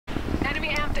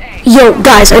Yo,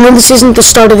 guys, I know this isn't the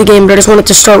start of the game, but I just wanted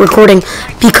to start recording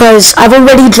because I've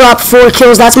already dropped 4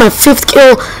 kills. That's my 5th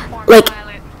kill, like,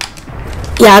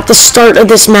 yeah, at the start of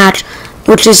this match,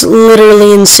 which is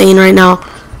literally insane right now.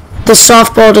 The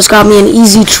softball just got me an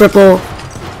easy triple.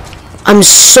 I'm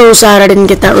so sad I didn't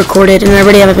get that recorded, and I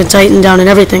already have it tightened down and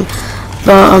everything.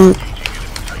 But,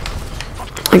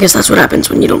 I guess that's what happens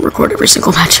when you don't record every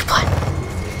single match you play.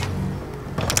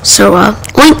 So,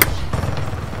 link.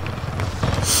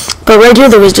 But right here,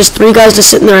 there was just 3 guys just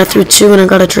sitting there. I threw 2 and I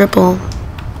got a triple.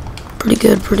 Pretty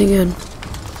good, pretty good.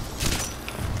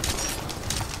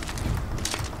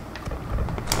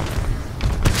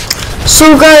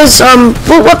 So guys,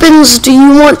 what weapons do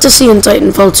you want to see in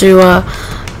Titanfall 2?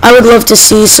 I would love to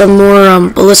see some more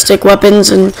ballistic weapons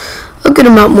and a good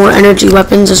amount more energy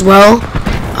weapons as well.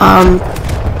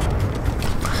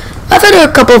 I've had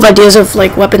a couple of ideas of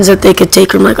like weapons that they could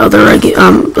take from like other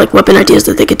like weapon ideas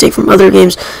that they could take from other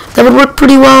games that would work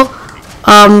pretty well.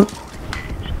 I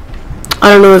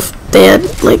don't know if they had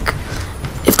like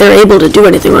if they're able to do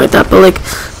anything like that, but like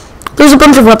there's a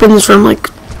bunch of weapons from like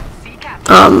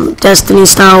Destiny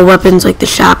style weapons like the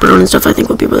chaperone and stuff I think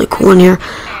would be really cool in here.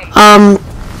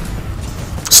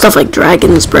 Stuff like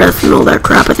Dragon's Breath and all that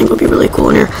crap I think would be really cool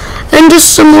in here. And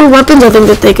just some more weapons I think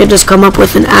that they could just come up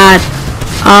with and add.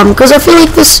 Because I feel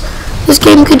like this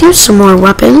game could use some more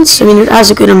weapons. I mean, it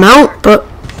has a good amount, but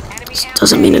it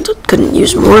doesn't mean it couldn't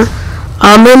use more.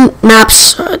 And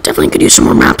maps, definitely could use some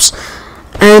more maps.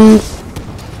 And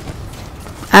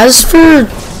as for,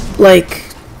 like,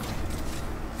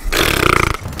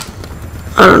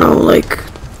 I don't know, like,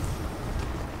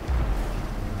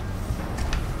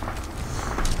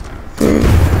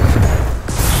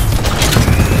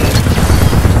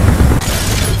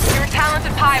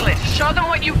 Show them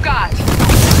what you've got.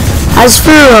 as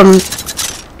for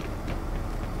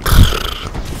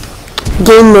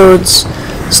game modes,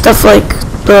 stuff like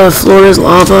the floor is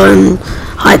lava and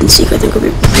hide and seek I think would be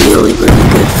really good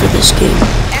for this game.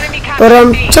 But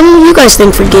tell me what you guys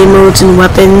think for game modes and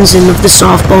weapons and of the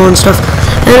softball and stuff,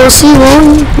 and I'll see you all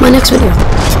in my next video.